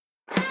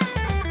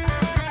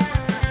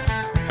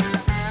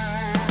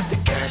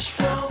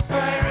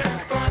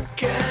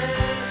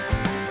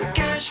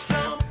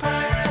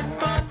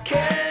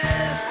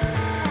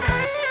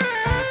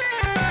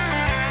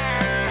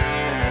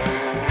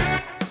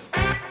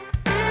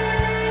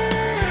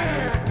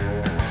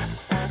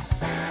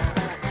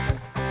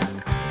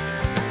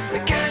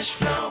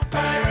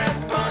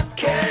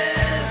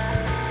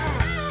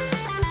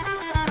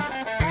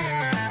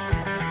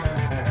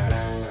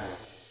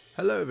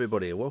Hello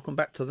everybody and welcome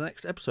back to the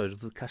next episode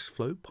of the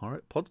Cashflow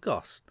Pirate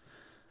Podcast.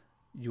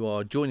 You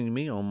are joining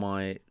me on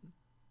my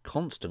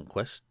constant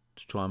quest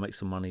to try and make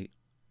some money,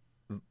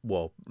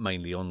 well,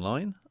 mainly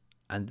online,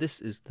 and this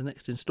is the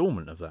next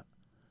instalment of that.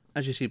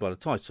 As you see by the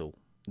title,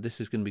 this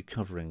is going to be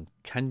covering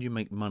can you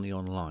make money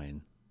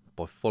online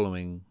by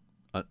following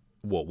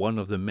one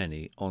of the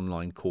many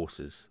online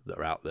courses that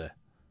are out there.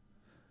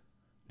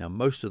 Now,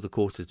 most of the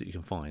courses that you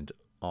can find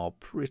are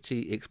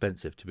pretty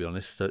expensive, to be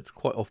honest, so it's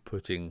quite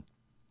off-putting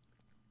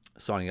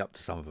signing up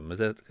to some of them,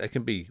 as it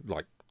can be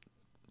like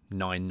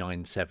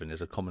 $9.97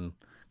 is a common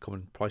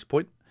price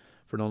point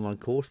for an online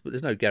course, but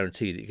there's no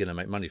guarantee that you're going to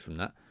make money from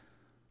that.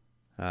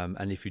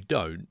 And if you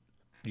don't,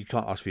 you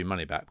can't ask for your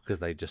money back because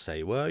they just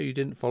say, well, you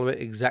didn't follow it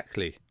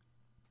exactly.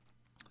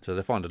 So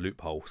they find a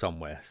loophole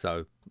somewhere.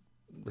 So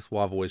that's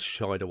why I've always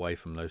shied away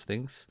from those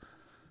things.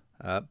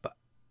 But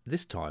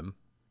this time,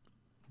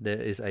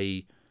 there is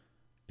a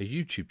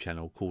YouTube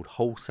channel called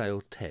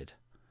Wholesale Ted.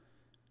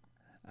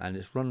 And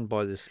it's run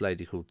by this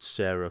lady called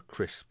Sarah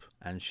Crisp,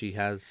 and she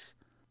has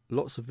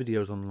lots of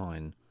videos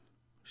online.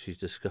 She's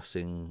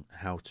discussing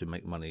how to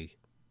make money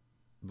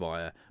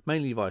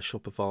mainly via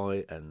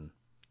Shopify and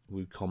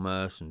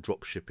WooCommerce and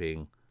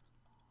dropshipping.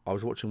 I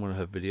was watching one of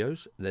her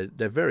videos.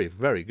 They're very,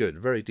 very good,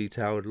 very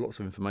detailed, lots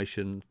of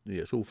information.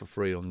 Yeah, it's all for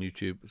free on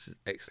YouTube, which is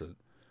excellent.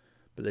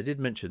 But they did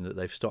mention that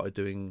they've started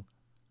doing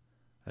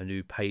a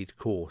new paid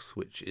course,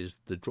 which is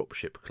the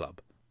Dropship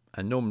Club.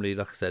 And normally,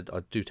 like I said,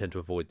 I do tend to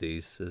avoid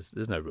these.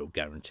 There's no real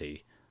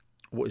guarantee.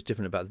 What is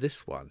different about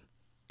this one,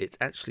 it's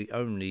actually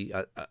only,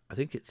 I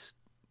think it's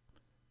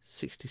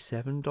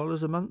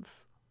 $67 a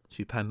month. So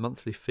you pay a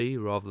monthly fee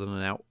rather than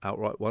an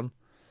outright one.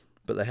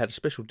 But they had a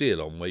special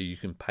deal on where you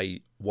can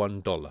pay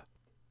 $1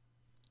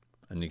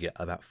 and you get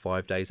about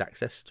 5 days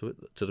access to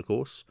the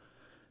course.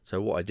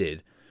 So what I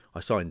did, I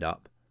signed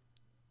up,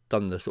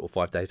 done the sort of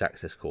 5 days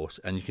access course,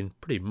 and you can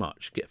pretty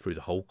much get through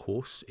the whole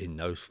course in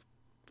those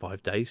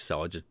 5 days.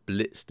 So I just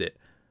blitzed it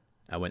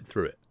and went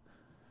through it.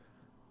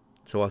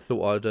 So I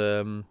thought I'd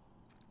do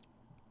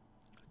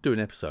an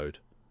episode,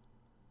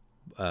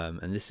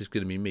 and this is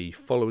going to be me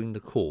following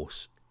the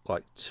course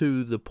like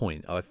to the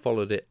point. I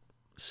followed it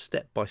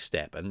step by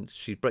step, and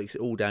she breaks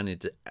it all down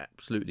into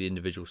absolutely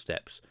individual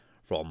steps,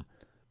 from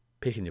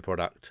picking your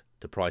product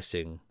to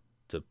pricing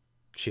to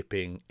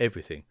shipping,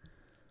 everything.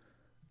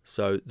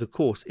 So the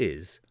course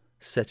is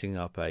setting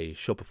up a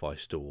Shopify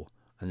store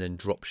and then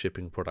drop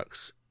shipping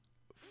products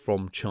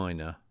from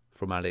China,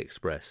 from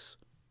AliExpress,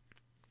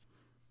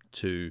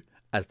 to,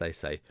 as they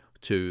say,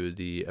 to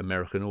the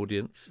American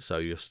audience. So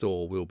your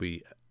store will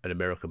be an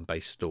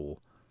American-based store,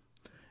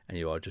 and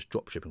you are just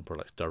drop shipping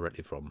products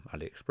directly from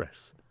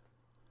AliExpress.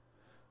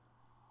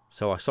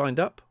 So I signed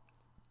up,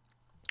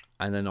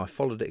 and then I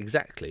followed it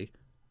exactly,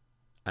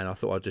 and I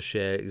thought I'd just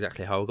share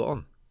exactly how I got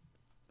on.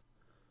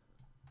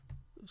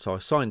 So I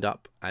signed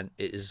up, and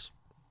it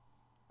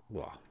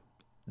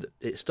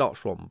starts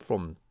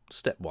from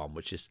step one,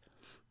 which is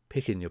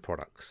picking your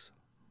products.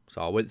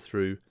 So I went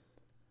through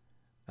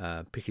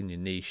picking your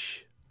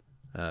niche,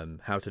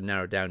 how to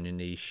narrow down your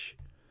niche,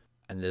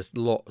 and there's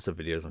lots of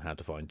videos on how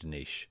to find your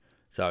niche.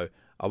 So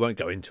I won't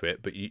go into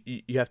it, but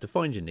you have to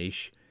find your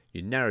niche,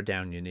 you narrow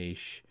down your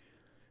niche,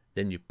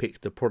 then you pick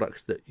the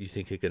products that you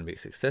think are going to be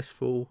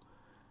successful,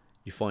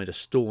 you find a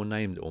store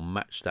name that will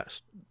match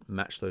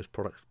those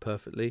products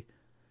perfectly,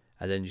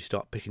 and then you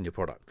start picking your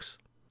products.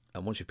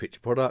 And once you've picked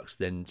your products,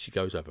 then she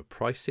goes over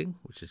pricing,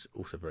 which is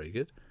also very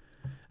good.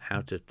 How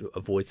to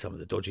avoid some of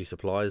the dodgy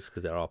suppliers,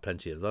 because there are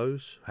plenty of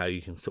those. How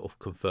you can sort of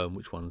confirm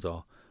which ones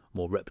are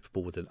more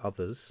reputable than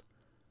others.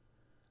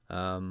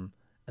 And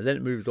then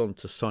it moves on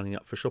to signing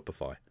up for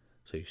Shopify.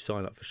 So you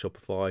sign up for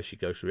Shopify. She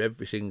goes through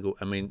every single...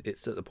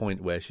 it's at the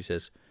point where she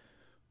says,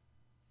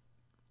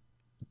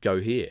 go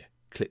here,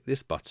 click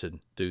this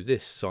button, do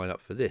this, sign up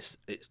for this.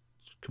 It's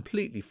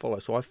completely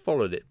followed. So I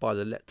followed it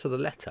to the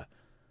letter.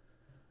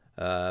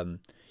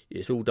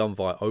 It's all done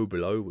via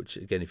Oberlo, which,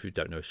 again, if you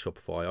don't know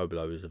Shopify,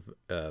 Oberlo is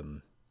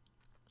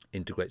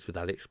integrates with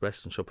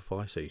AliExpress and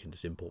Shopify, so you can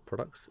just import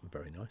products.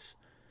 Very nice.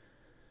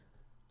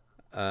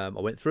 I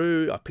went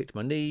through, I picked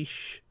my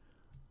niche.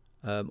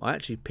 I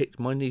actually picked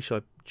my niche.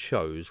 I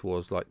chose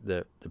was like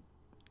the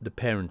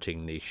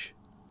parenting niche.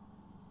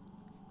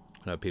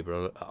 I know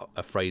people are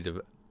afraid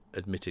of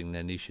admitting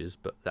their niches,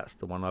 but that's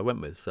the one I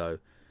went with. So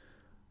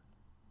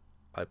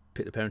I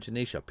picked the parenting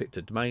niche, I picked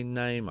a domain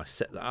name, I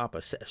set that up, I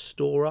set a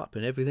store up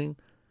and everything.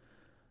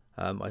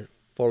 I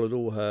followed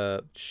all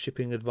her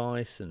shipping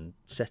advice and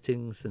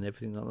settings and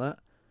everything like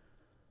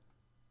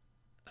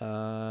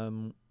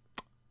that.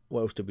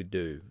 What else did we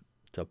do?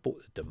 So I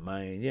bought the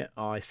domain. Yeah,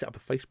 I set up a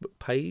Facebook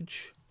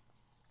page.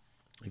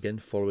 Again,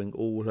 following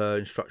all her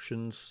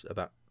instructions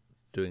about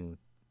doing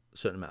a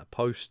certain amount of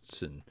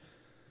posts and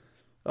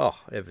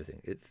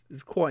everything. It's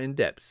quite in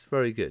depth. It's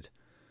very good.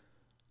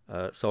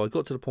 So I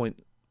got to the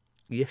point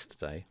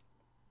yesterday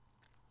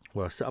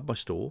where I set up my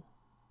store.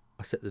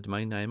 I set the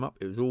domain name up.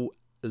 It was all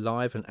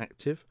live and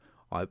active.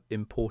 I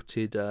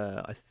imported,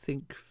 I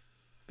think,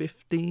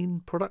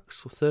 15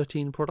 products or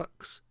 13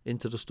 products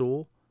into the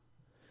store.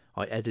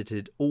 I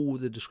edited all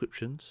the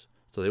descriptions,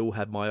 so they all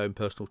had my own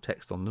personal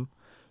text on them,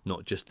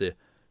 not just the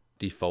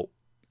default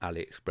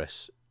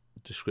AliExpress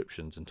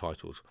descriptions and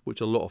titles,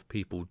 which a lot of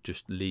people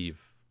just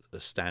leave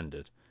as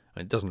standard.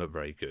 And it doesn't look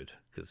very good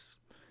because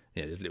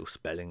there's little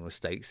spelling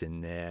mistakes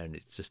in there, and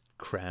it's just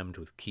crammed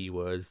with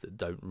keywords that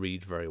don't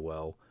read very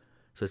well.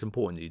 So it's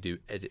important that you do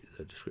edit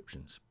the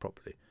descriptions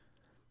properly.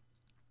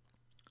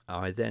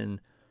 I then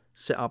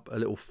set up a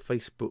little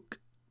Facebook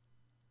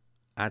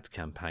ad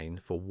campaign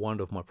for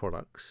one of my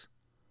products.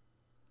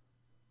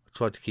 I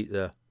tried to keep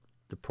the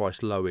price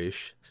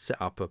lowish,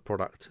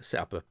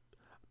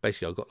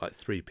 basically I got like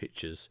 3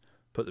 pictures,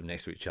 put them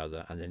next to each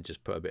other, and then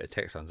just put a bit of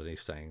text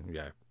underneath saying,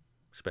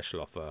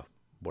 special offer,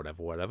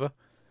 whatever.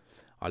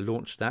 I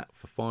launched that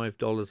for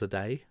 $5 a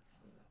day.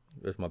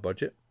 There's my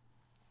budget.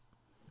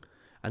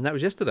 And that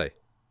was yesterday.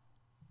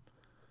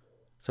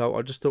 So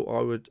I just thought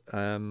I would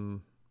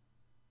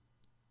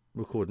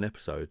record an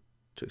episode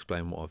to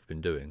explain what I've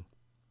been doing.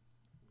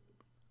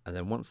 And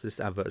then once this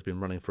advert has been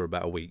running for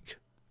about a week,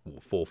 or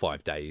 4 or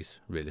 5 days,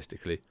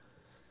 realistically,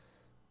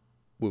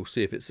 we'll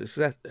see if it's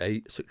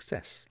a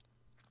success.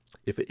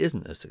 If it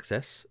isn't a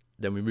success,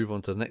 then we move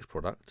on to the next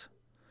product,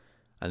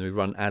 and we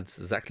run ads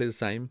exactly the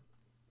same,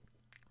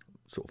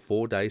 sort of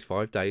 4 days,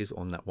 5 days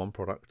on that one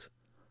product,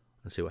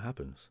 and see what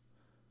happens.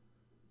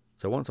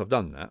 So once I've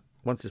done that,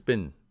 once it's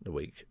been a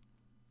week,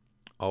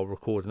 I'll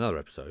record another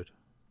episode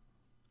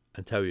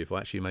and tell you if I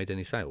actually made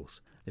any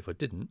sales. If I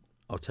didn't,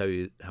 I'll tell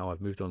you how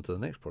I've moved on to the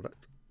next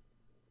product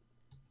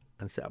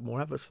and set up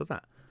more adverts for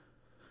that.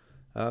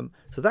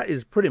 So that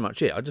is pretty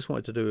much it. I just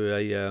wanted to do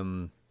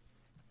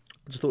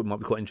I just thought it might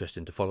be quite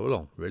interesting to follow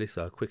along, really.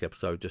 So a quick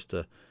episode just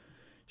so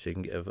you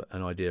can get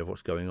an idea of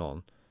what's going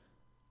on.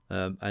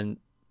 And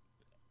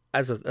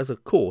as a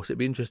course, it'd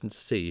be interesting to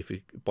see if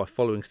you, by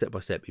following step by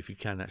step, if you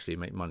can actually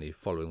make money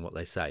following what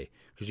they say.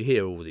 Because you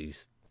hear all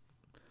these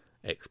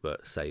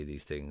experts say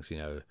these things,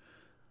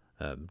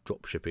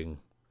 drop shipping.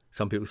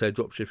 Some people say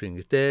drop shipping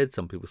is dead.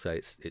 Some people say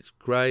it's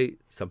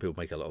great. Some people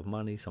make a lot of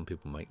money. Some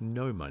people make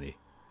no money.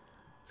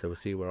 So we'll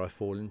see where I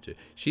fall into.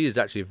 She is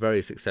actually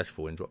very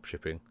successful in drop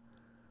shipping.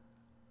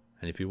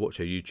 And if you watch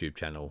her YouTube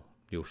channel,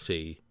 you'll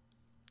see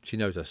she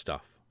knows her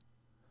stuff.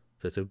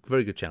 So it's a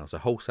very good channel. So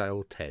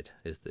Wholesale Ted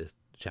is the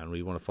channel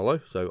you want to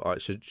follow. So I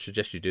should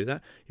suggest you do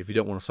that. If you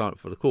don't want to sign up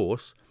for the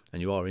course and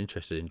you are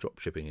interested in drop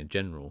shipping in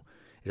general,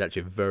 it's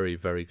actually a very,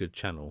 very good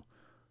channel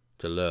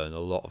to learn a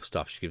lot of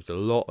stuff. She gives a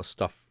lot of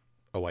stuff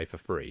away for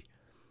free.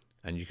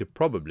 And you could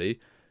probably,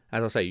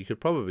 as I say, you could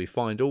probably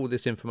find all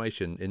this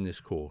information in this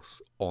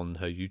course on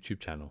her YouTube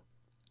channel.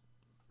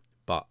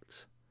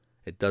 But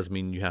it does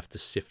mean you have to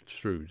sift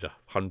through the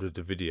hundreds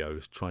of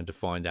videos trying to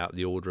find out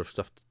the order of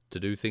stuff to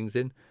do things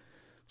in.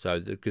 So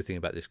the good thing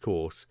about this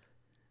course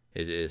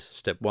is it is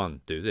step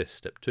 1, do this.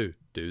 Step 2,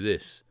 do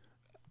this.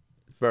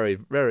 Very,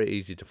 very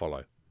easy to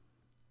follow.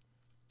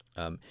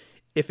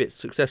 If it's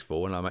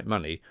successful and I make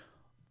money,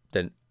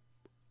 then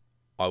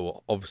I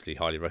will obviously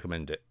highly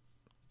recommend it.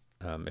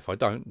 If I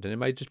don't, then it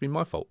may just be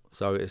my fault.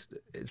 So it's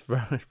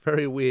very,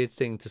 very weird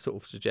thing to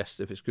sort of suggest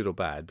if it's good or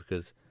bad,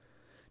 because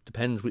it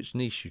depends which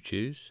niche you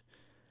choose,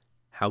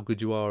 how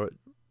good you are at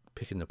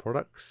picking the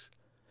products,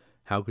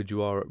 how good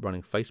you are at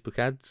running Facebook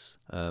ads.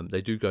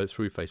 They do go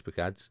through Facebook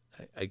ads.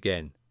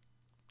 Again,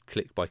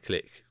 click by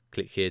click.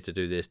 Click here to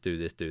do this, do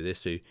this, do this.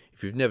 So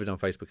if you've never done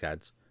Facebook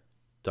ads,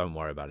 don't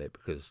worry about it,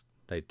 because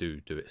they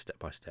do it step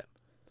by step.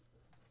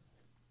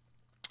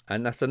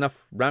 And that's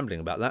enough rambling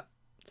about that.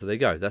 So there you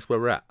go. That's where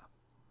we're at.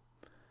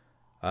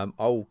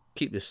 I'll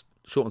keep this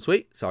short and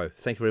sweet. So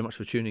thank you very much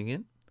for tuning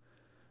in.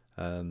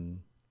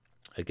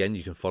 Again,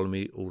 you can follow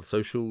me all the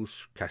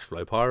socials,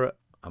 Cashflow Pirate.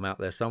 I'm out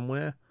there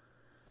somewhere.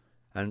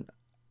 And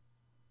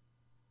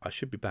I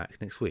should be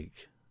back next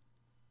week.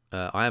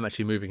 I am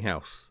actually moving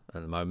house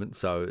at the moment,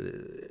 so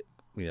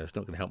it's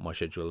not going to help my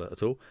schedule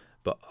at all.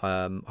 But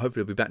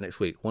hopefully I'll be back next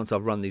week once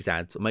I've run these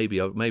ads. Maybe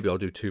I'll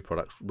do 2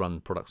 products, run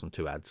products on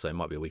 2 ads, so it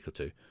might be a week or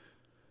 2,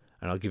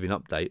 and I'll give you an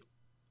update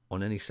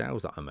on any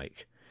sales that I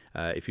make.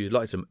 If you'd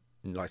like to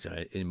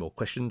know any more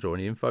questions or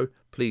any info,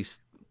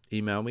 please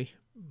email me.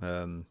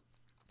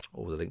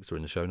 All the links are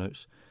in the show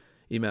notes.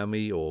 Email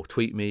me or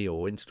tweet me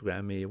or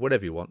Instagram me, or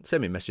whatever you want.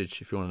 Send me a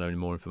message if you want to know any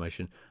more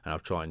information, and I'll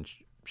try and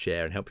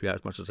share and help you out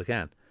as much as I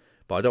can.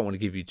 But I don't want to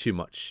give you too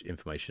much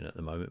information at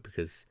the moment,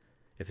 because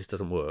if this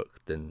doesn't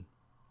work, then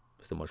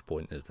there's not much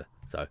point, is there?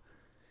 So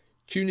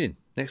tune in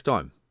next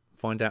time.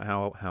 Find out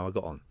how I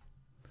got on.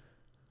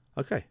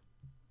 Okay.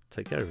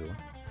 Take care, everyone.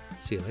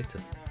 See you later.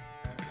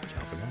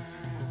 Ciao for now.